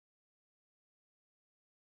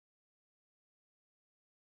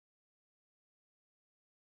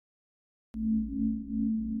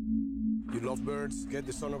You lovebirds get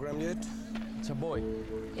the sonogram yet? It's a boy.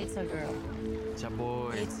 It's a girl. It's a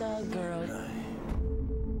boy. It's a girl.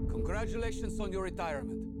 Congratulations on your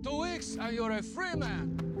retirement. 2 weeks and you're a free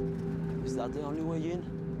man. Is that the only way in?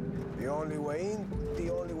 The only way in,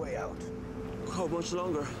 the only way out. How much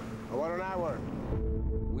longer? About an hour.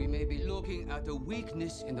 We may be looking at a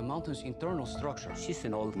weakness in the mountain's internal structure. She's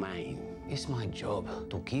an old mine. It's my job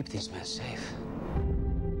to keep this man safe.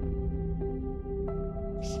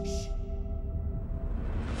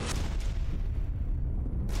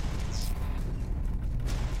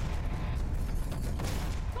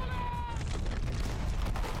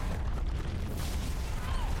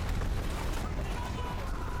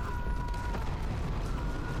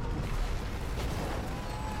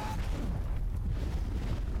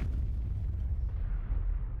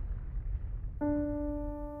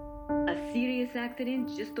 A serious accident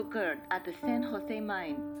just occurred at the San Jose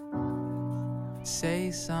mine.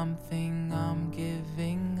 Say something, I'm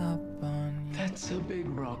giving up on you. That's a big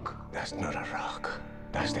rock. That's not a rock.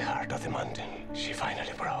 That's the heart of the mountain. She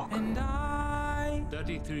finally broke. And I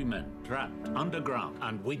 33 men trapped underground,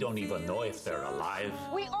 and we don't even know if they're alive.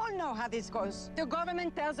 We all know how this goes. The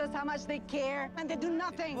government tells us how much they care, and they do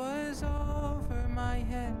nothing. was over my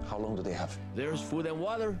head. How long do they have? There's food and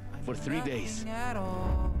water for 3 days. Nothing at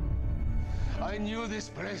all. I knew this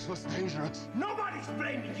place was dangerous. Nobody's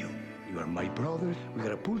blaming you. You are my brother. We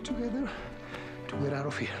gotta pull together to get out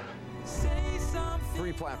of here. Say something.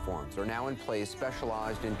 3 platforms are now in place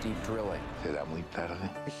specialized in deep drilling. Será muy tarde.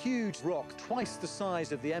 A huge rock, twice the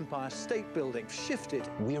size of the Empire State Building, shifted.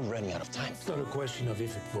 We're running out of time. It's not a question of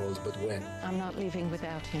if it falls, but when. I'm not leaving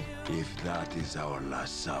without him. If that is our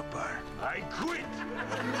last supper. I quit!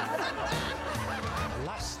 The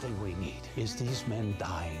last thing we need is these men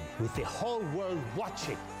dying with the whole world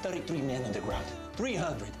watching. 33 men on the ground.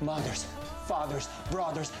 300 mothers, fathers,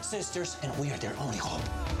 brothers, sisters, and we are their only hope.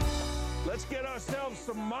 Let's get ourselves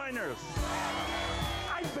some miners.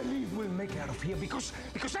 I believe we'll make it out of here because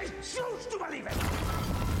I choose to believe it.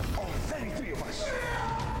 All 33 of us.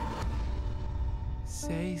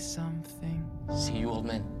 Say something. See you, old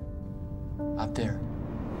man. Up there.